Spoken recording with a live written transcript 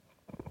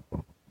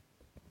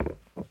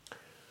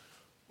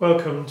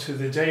Welcome to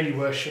the Daily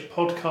Worship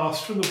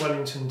podcast from the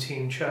Wellington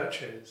Teen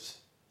Churches.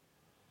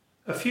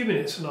 A few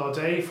minutes in our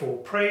day for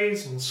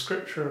praise and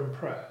scripture and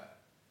prayer.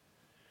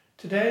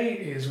 Today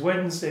is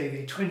Wednesday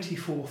the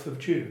 24th of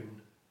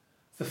June,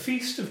 the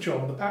Feast of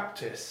John the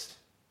Baptist.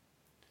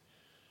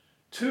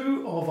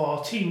 Two of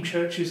our team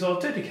churches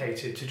are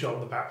dedicated to John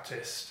the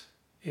Baptist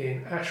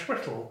in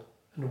Ashbrittle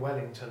and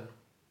Wellington.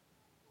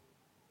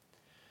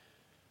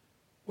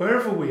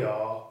 Wherever we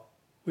are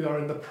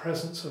in the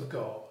presence of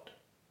God.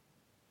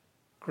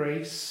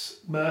 Grace,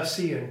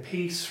 mercy and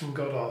peace from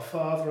God our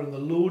Father and the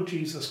Lord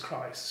Jesus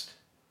Christ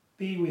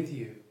be with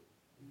you.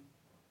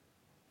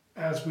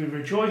 As we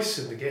rejoice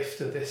in the gift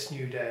of this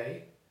new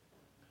day,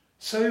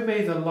 so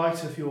may the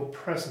light of your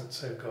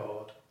presence, O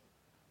God,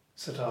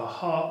 set our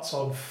hearts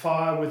on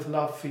fire with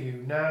love for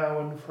you now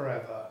and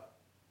forever.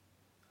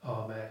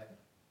 Amen.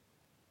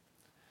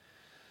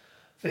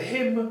 The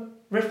hymn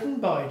written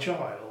by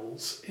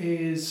Giles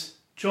is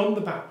John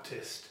the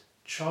Baptist,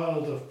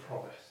 Child of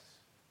Promise.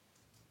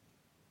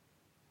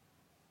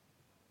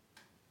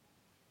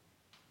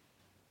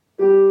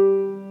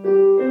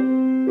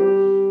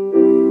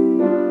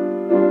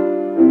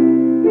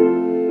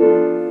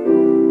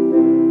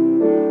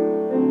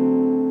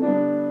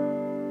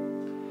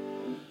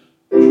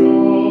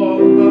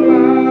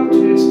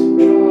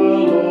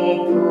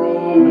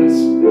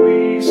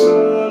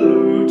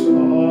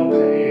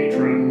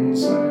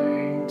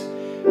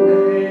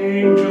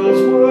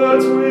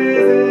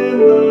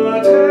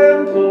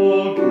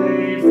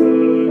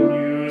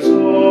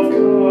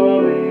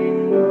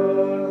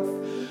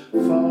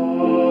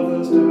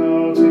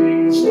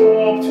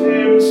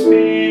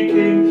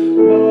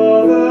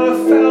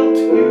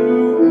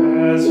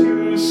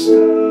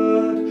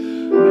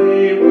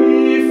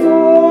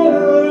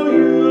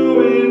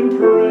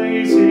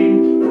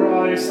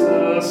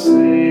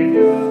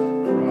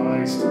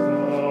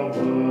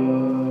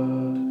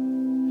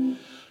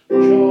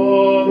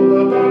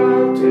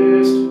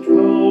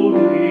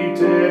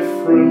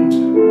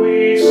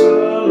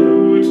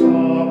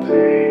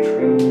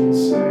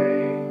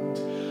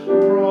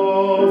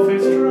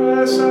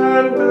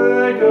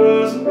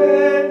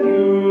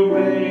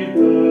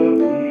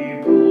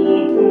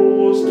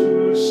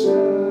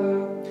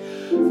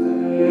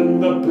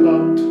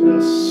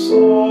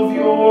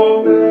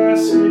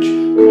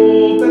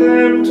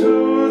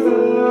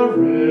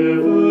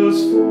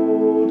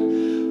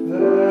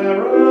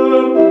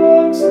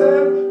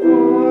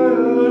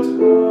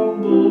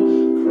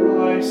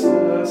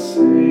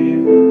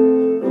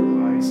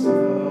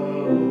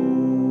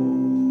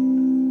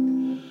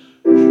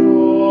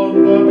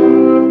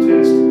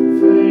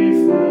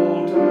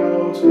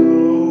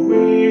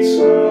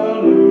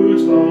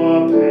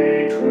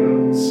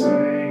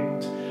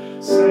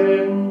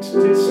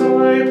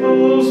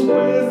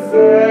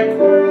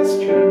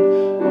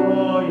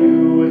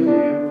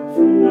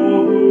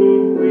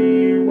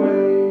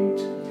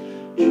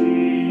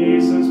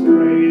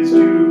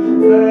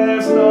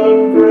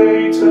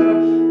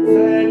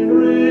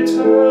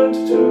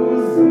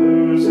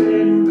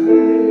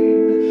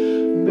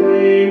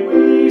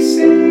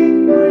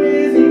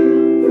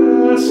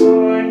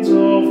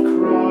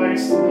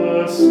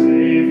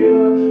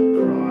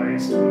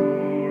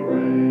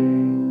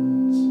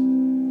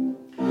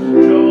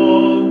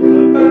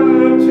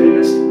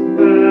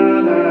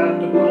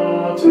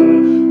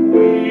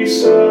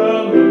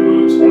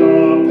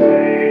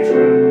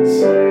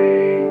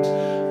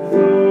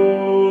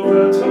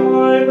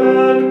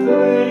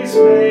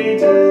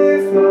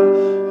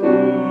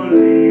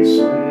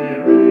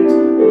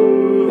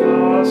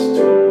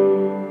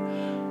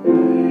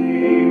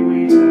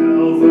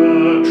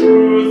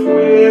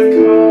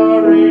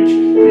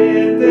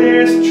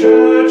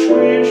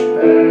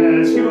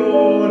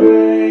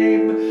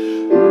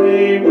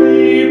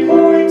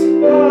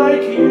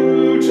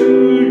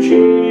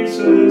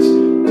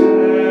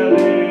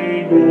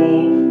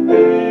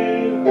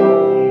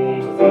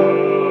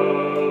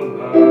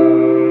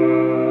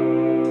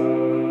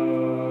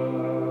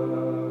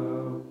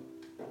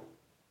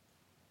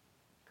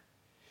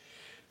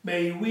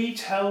 May we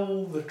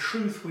tell the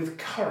truth with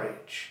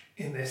courage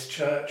in this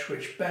church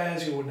which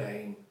bears your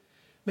name.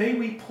 May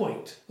we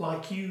point,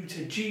 like you,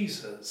 to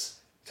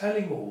Jesus,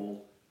 telling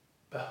all,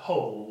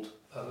 behold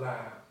the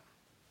Lamb.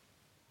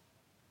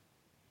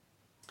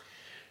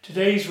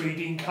 Today's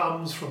reading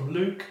comes from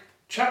Luke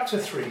chapter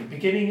 3,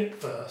 beginning at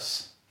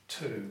verse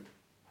 2.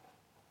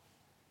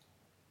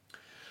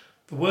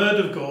 The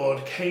word of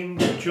God came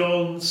to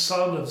John,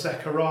 son of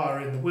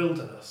Zechariah, in the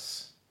wilderness.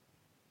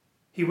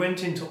 He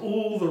went into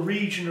all the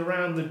region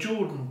around the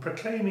Jordan,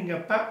 proclaiming a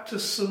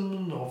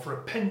baptism of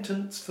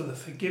repentance for the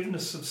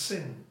forgiveness of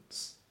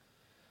sins.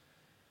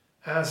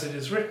 As it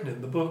is written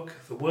in the book,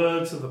 the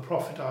words of the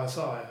prophet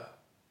Isaiah,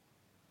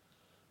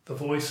 the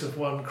voice of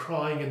one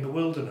crying in the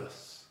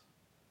wilderness,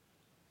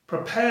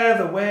 prepare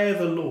the way of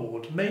the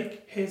Lord,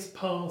 make his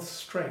path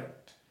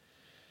straight.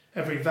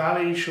 Every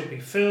valley shall be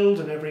filled,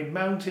 and every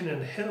mountain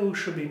and hill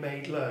shall be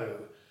made low,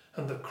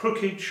 and the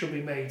crooked shall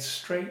be made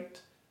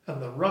straight, and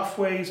the rough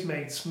ways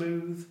made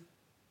smooth,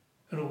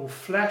 and all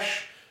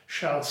flesh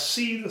shall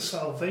see the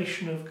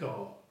salvation of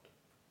God.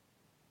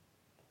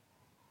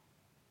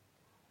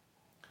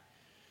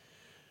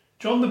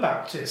 John the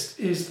Baptist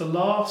is the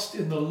last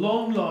in the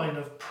long line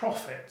of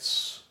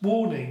prophets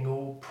warning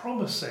or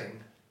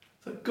promising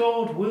that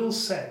God will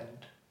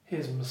send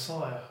his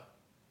Messiah.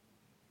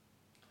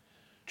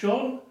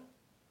 John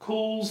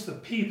calls the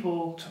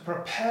people to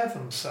prepare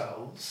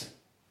themselves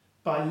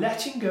by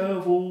letting go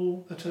of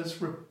all that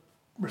has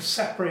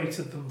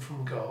separated them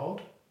from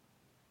God,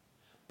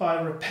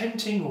 by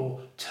repenting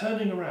or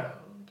turning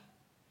around,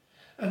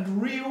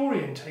 and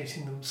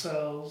reorientating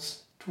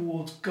themselves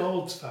towards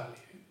God's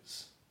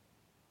values.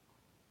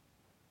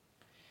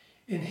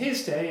 In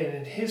his day and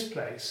in his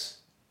place,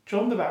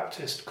 John the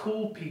Baptist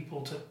called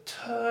people to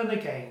turn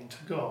again to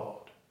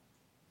God.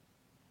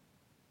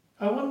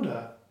 I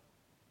wonder,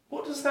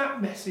 what does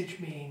that message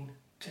mean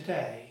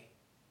today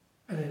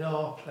and in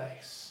our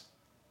place?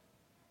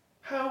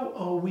 How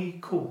are we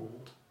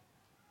called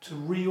to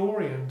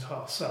reorient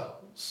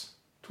ourselves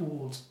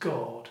towards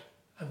God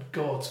and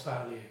God's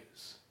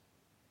values?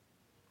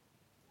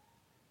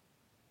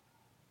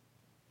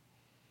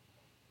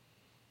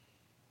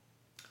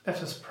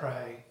 Let us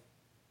pray.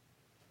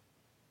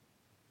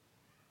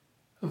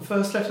 And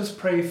first let us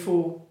pray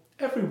for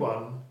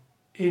everyone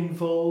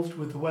involved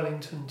with the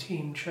Wellington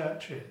Team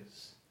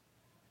Churches,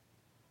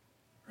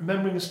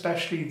 remembering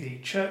especially the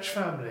church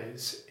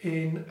families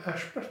in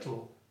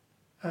Ashbrittle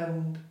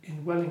and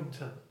in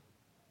Wellington.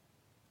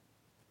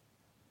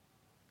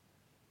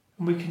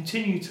 And we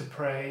continue to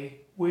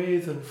pray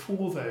with and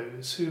for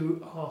those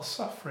who are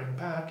suffering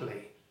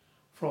badly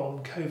from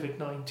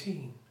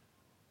COVID-19,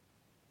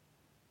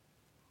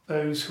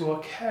 those who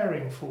are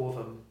caring for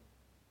them.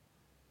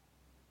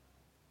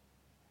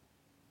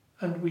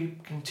 And we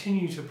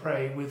continue to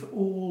pray with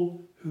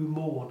all who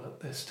mourn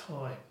at this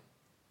time.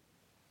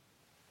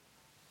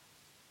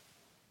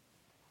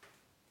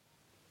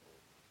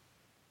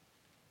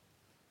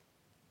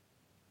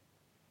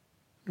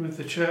 With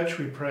the Church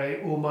we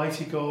pray,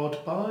 Almighty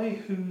God,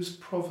 by whose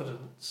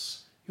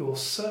providence your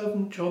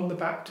servant John the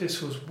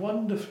Baptist was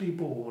wonderfully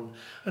born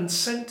and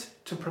sent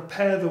to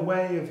prepare the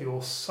way of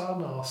your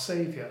Son, our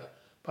Saviour,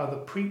 by the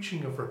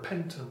preaching of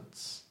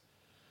repentance.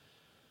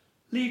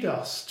 Lead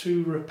us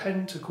to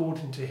repent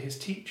according to his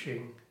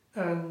teaching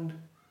and,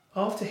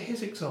 after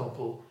his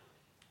example,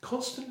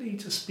 constantly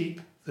to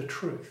speak the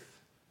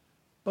truth,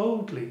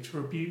 boldly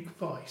to rebuke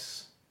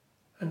vice,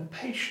 and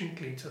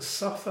patiently to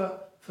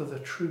suffer for the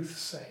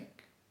truth's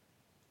sake.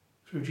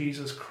 Through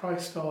Jesus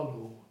Christ our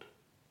Lord.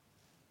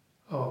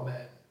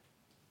 Amen.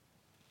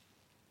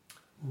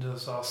 And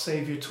as our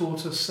Saviour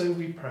taught us, so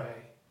we pray.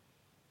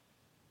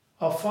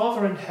 Our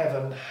Father in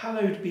heaven,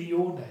 hallowed be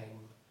your name.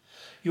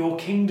 Your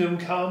kingdom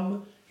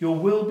come, your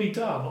will be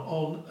done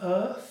on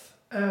earth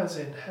as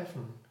in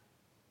heaven.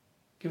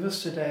 Give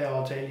us today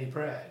our daily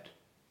bread.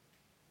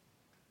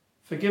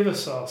 Forgive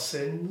us our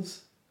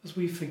sins as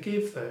we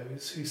forgive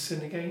those who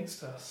sin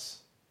against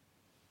us.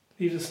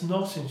 Lead us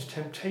not into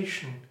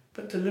temptation,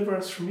 but deliver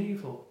us from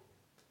evil.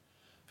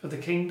 For the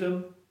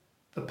kingdom,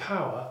 the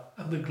power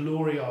and the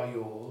glory are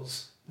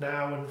yours,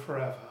 now and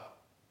forever.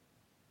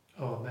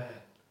 Amen.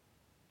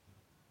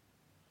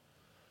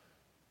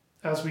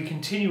 As we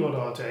continue on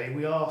our day,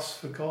 we ask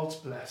for God's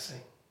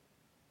blessing.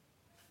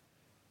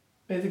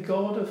 May the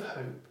God of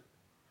hope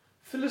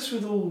fill us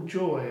with all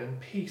joy and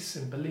peace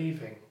in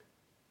believing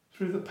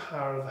through the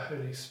power of the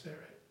Holy Spirit.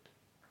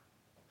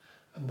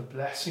 And the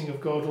blessing of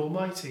God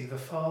Almighty, the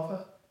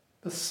Father,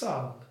 the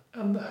Son,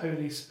 and the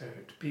Holy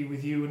Spirit be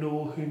with you and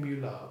all whom you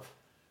love,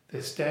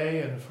 this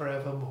day and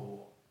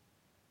forevermore.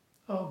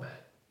 Amen.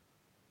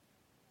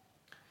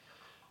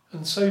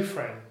 And so,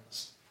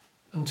 friends,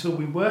 until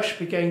we worship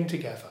again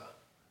together,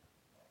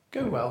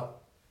 go well.